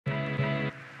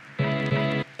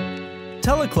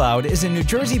TeleCloud is a New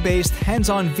Jersey-based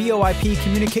hands-on VoIP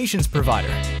communications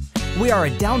provider. We are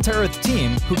a down-to-earth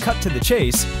team who cut to the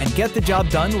chase and get the job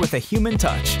done with a human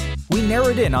touch. We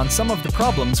narrowed in on some of the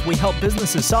problems we help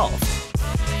businesses solve.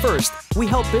 First, we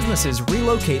help businesses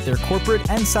relocate their corporate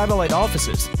and satellite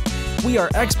offices. We are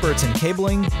experts in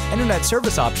cabling, internet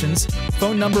service options,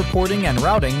 phone number porting and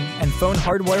routing, and phone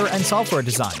hardware and software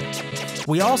design.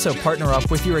 We also partner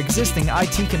up with your existing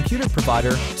IT computer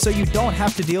provider so you don't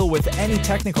have to deal with any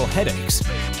technical headaches.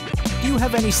 Do you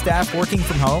have any staff working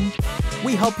from home?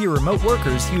 We help your remote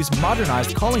workers use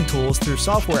modernized calling tools through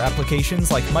software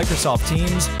applications like Microsoft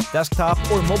Teams, desktop,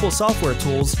 or mobile software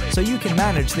tools so you can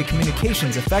manage the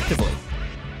communications effectively.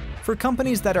 For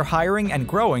companies that are hiring and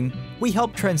growing, we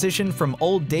help transition from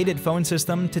old dated phone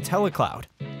system to TeleCloud.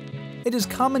 It is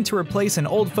common to replace an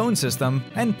old phone system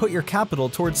and put your capital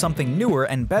towards something newer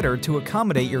and better to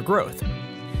accommodate your growth.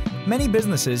 Many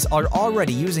businesses are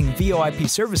already using VoIP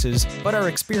services but are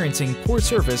experiencing poor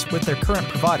service with their current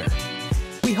provider.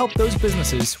 We help those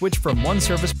businesses switch from one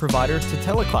service provider to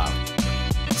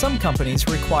TeleCloud. Some companies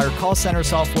require call center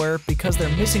software because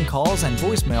their missing calls and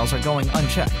voicemails are going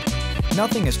unchecked.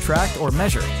 Nothing is tracked or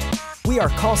measured. We are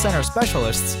call center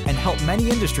specialists and help many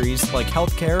industries like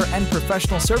healthcare and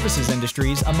professional services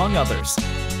industries, among others.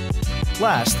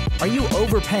 Last, are you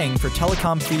overpaying for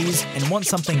telecom fees and want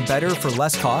something better for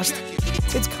less cost?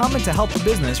 It's common to help a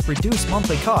business reduce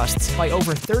monthly costs by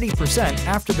over 30%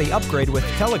 after they upgrade with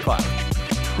TeleCloud.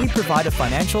 We provide a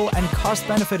financial and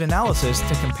cost-benefit analysis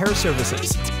to compare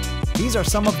services. These are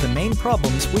some of the main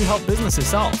problems we help businesses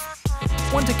solve.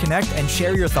 Want to connect and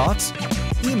share your thoughts?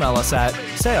 Email us at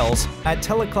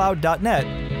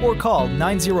sales@telecloud.net or call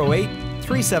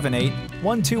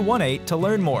 908-378-1218 to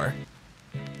learn more.